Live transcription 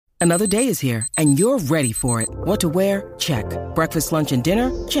Another day is here, and you're ready for it. What to wear? Check. Breakfast, lunch, and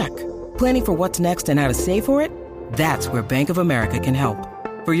dinner? Check. Planning for what's next and how to save for it? That's where Bank of America can help.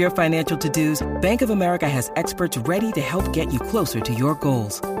 For your financial to-dos, Bank of America has experts ready to help get you closer to your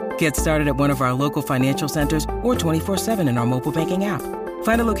goals. Get started at one of our local financial centers or 24/7 in our mobile banking app.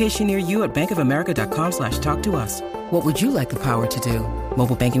 Find a location near you at bankofamerica.com/talktous. What would you like the power to do?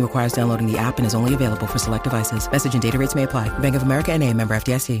 Mobile banking requires downloading the app and is only available for select devices. Message and data rates may apply. Bank of America N.A., member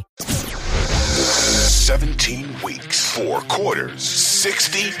FDIC. 17 weeks, 4 quarters,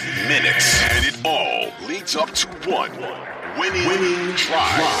 60 minutes, and it all leads up to one winning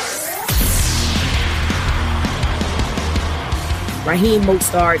drive. Raheem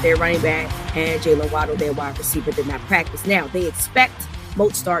Mostert, their running back, and Jalen Waddle, their wide receiver, did not practice. Now, they expect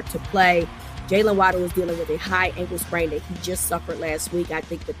Mostert to play. Jalen Waddle is dealing with a high ankle sprain that he just suffered last week. I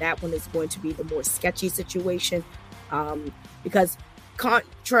think that one is going to be the more sketchy situation because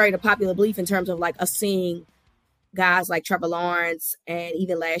contrary to popular belief in terms of like us seeing guys like Trevor Lawrence and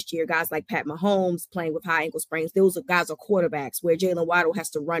even last year, guys like Pat Mahomes playing with high ankle sprains, those guys are quarterbacks where Jalen Waddle has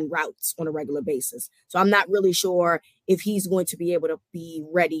to run routes on a regular basis. So I'm not really sure if he's going to be able to be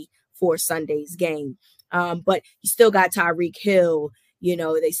ready for Sunday's game. But you still got Tyreek Hill. You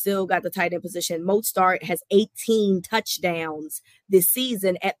know, they still got the tight end position. Mostert has 18 touchdowns this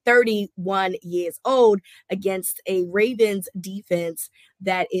season at 31 years old against a Ravens defense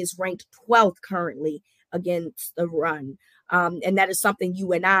that is ranked 12th currently against the run. And that is something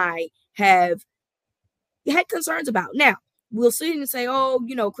you and I have had concerns about. Now, we'll sit and say, oh,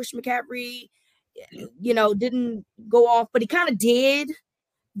 you know, Christian McCaffrey, you know, didn't go off, but he kind of did.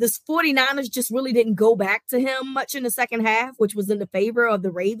 The 49ers just really didn't go back to him much in the second half, which was in the favor of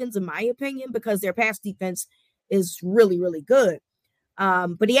the Ravens, in my opinion, because their pass defense is really, really good.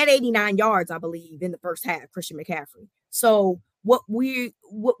 But he had 89 yards, I believe, in the first half, Christian McCaffrey. So what we've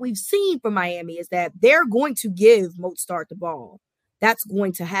seen from Miami is that they're going to give Mostert the ball. That's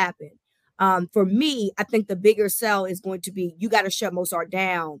going to happen. For me, I think the bigger sell is going to be you got to shut Mostert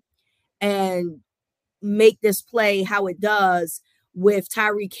down and make this play how it does with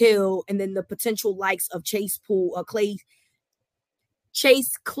Tyreek Hill and then the potential likes of Chase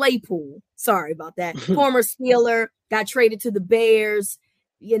Claypool. Sorry about that. Former Steeler, got traded to the Bears,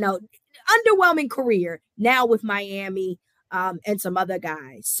 you know, underwhelming career now with Miami and some other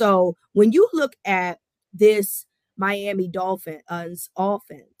guys. So when you look at this Miami Dolphins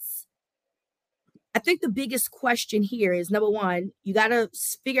offense, I think the biggest question here is, number one, you got to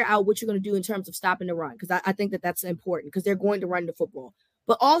figure out what you're going to do in terms of stopping the run, because I think that that's important because they're going to run the football.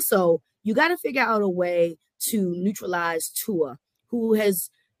 But also, you got to figure out a way to neutralize Tua, who has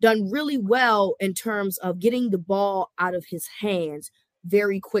done really well in terms of getting the ball out of his hands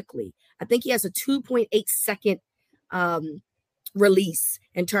very quickly. I think he has a 2.8 second release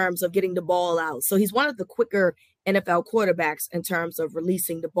in terms of getting the ball out. So he's one of the quicker NFL quarterbacks in terms of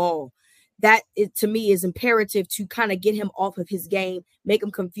releasing the ball. That, to me, is imperative to kind of get him off of his game, make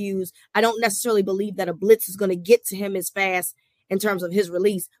him confused. I don't necessarily believe that a blitz is going to get to him as fast in terms of his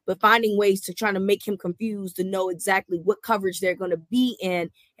release, but finding ways to try to make him confused to know exactly what coverage they're going to be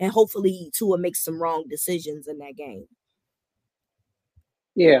in, and hopefully Tua makes some wrong decisions in that game.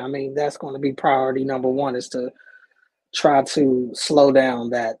 Yeah, I mean, that's going to be priority number one, is to try to slow down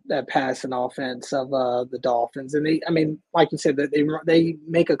that passing offense of the Dolphins. And they, I mean, like you said, that they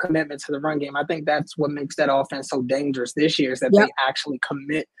make a commitment to the run game. I think that's what makes that offense so dangerous this year, is that they actually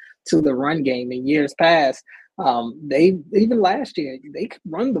commit to the run game. In years past, they, even last year, they could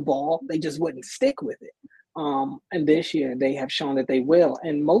run the ball, they just wouldn't stick with it. And this year they have shown that they will.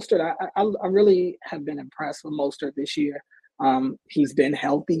 And Mostert, I really have been impressed with Mostert this year. He's been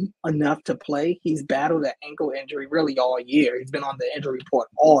healthy enough to play. He's battled an ankle injury really all year. He's been on the injury report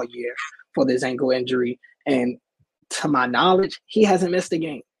all year for this ankle injury. And to my knowledge, he hasn't missed a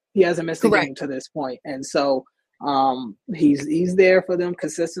game. He hasn't missed a game to this point. And so he's there for them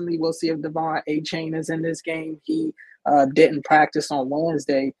consistently. We'll see if Devon A-Chain is in this game. He didn't practice on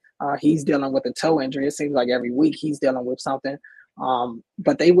Wednesday. He's dealing with a toe injury. It seems like every week he's dealing with something.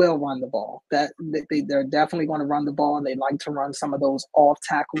 But they will run the ball. They're definitely going to run the ball. They like to run some of those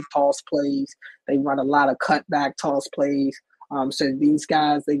off-tackle toss plays. They run a lot of cutback toss plays. So these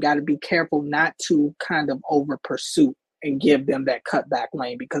guys, they got to be careful not to kind of over-pursue and give them that cutback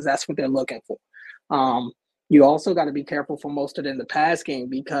lane, because that's what they're looking for. You also got to be careful for Mostert in the pass game,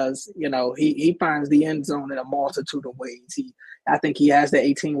 because, you know, he finds the end zone in a multitude of ways. I think he has the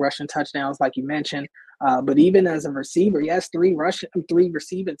 18 rushing touchdowns, like you mentioned. But even as a receiver, he has three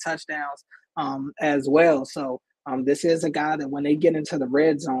receiving touchdowns as well. So this is a guy that when they get into the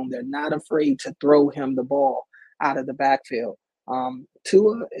red zone, they're not afraid to throw him the ball out of the backfield.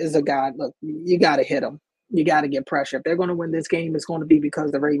 Tua is a guy. Look, you got to hit him. You got to get pressure. If they're going to win this game, it's going to be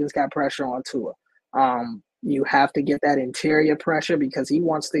because the Ravens got pressure on Tua. You have to get that interior pressure because he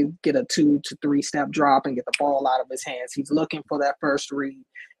wants to get a 2 to 3 step drop and get the ball out of his hands. He's looking for that first read,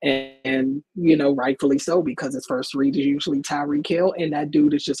 and rightfully so, because his first read is usually Tyreek Hill, and that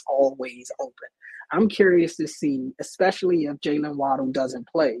dude is just always open. I'm curious to see, especially if Jalen Waddle doesn't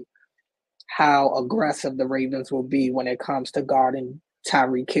play, how aggressive the Ravens will be when it comes to guarding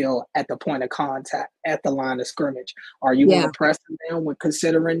Tyreek Hill at the point of contact, at the line of scrimmage. Are you going to press him down when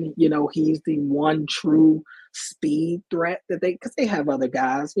considering, he's the one true speed threat that because they have other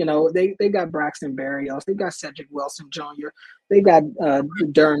guys, they got Braxton Berrios, they got Cedric Wilson Jr., they got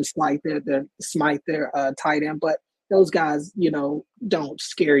Durham Smythe, their tight end, but those guys, don't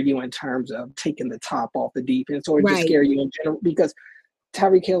scare you in terms of taking the top off the defense or just scare you in general, because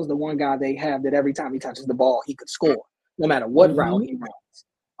Tyreek Hill is the one guy they have that every time he touches the ball, he could score, no matter what route he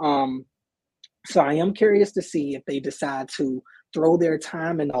runs. So I am curious to see if they decide to throw their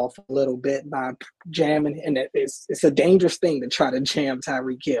timing off a little bit by jamming. And it's a dangerous thing to try to jam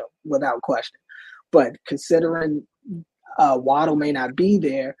Tyreek Hill, without question. But considering Waddle may not be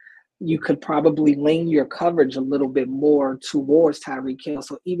there, you could probably lean your coverage a little bit more towards Tyreek Hill.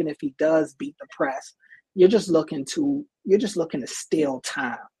 So even if he does beat the press, you're just looking to steal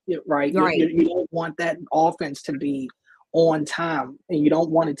time, right? You don't want that offense to be on time, and you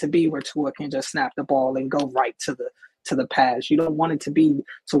don't want it to be where Tua can just snap the ball and go right to the pass. You don't want it to be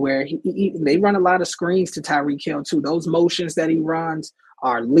to where they run a lot of screens to Tyreek Hill too. Those motions that he runs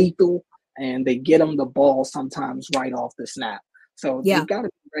are lethal, and they get him the ball sometimes right off the snap. So they've got to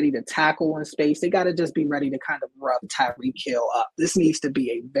be ready to tackle in space. They got to just be ready to kind of rough Tyreek Hill up. This needs to be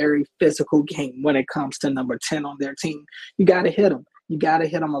a very physical game when it comes to number 10 on their team. You got to hit him. You got to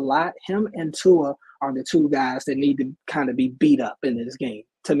hit him a lot. Him and Tua are the two guys that need to kind of be beat up in this game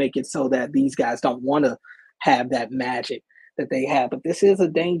to make it so that these guys don't want to have that magic that they have. But this is a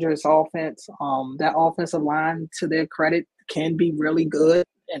dangerous offense. That offensive line, to their credit, can be really good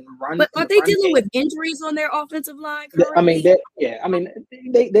and run. But are they dealing with injuries on their offensive line currently?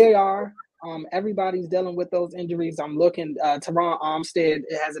 They are. Everybody's dealing with those injuries. I'm looking. Teron Armstead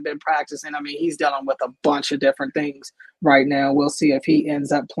hasn't been practicing. He's dealing with a bunch of different things right now. We'll see if he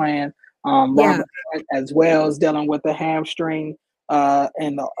ends up playing. Robert as well is dealing with a hamstring,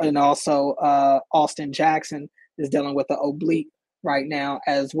 and also Austin Jackson is dealing with the oblique right now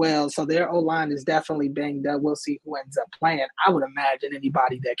as well. So their O-line is definitely banged up. We'll see who ends up playing. I would imagine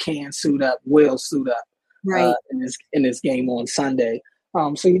anybody that can suit up will suit up in this game on Sunday.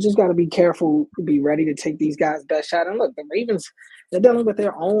 So you just got to be careful, be ready to take these guys' best shot. And look, the Ravens, they're dealing with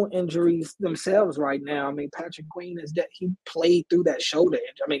their own injuries themselves right now. Patrick Queen he played through that shoulder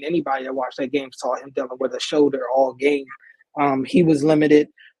injury. Anybody that watched that game saw him dealing with a shoulder all game. He was limited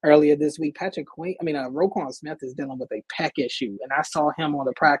earlier this week. Patrick Queen, Roquan Smith is dealing with a pec issue, and I saw him on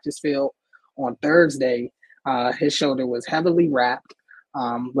the practice field on Thursday. His shoulder was heavily wrapped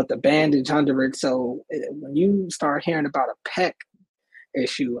with a bandage under it. So when you start hearing about a pec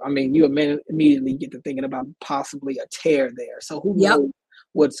issue, you immediately get to thinking about possibly a tear there. So who knows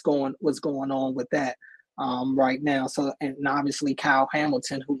what's going on with that right now. So, and obviously Kyle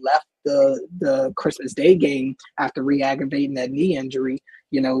Hamilton, who left the Christmas Day game after re-aggravating that knee injury,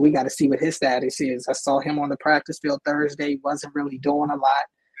 we got to see what his status is. I saw him on the practice field Thursday, wasn't really doing a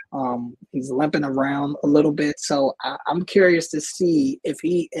lot. He's limping around a little bit. So I'm curious to see if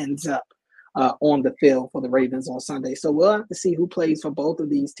he ends up on the field for the Ravens on Sunday. So we'll have to see who plays for both of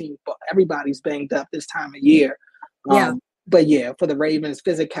these teams. But everybody's banged up this time of year. But for the Ravens,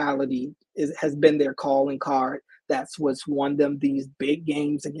 physicality has been their calling card. That's what's won them these big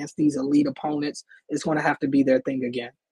games against these elite opponents. It's going to have to be their thing again.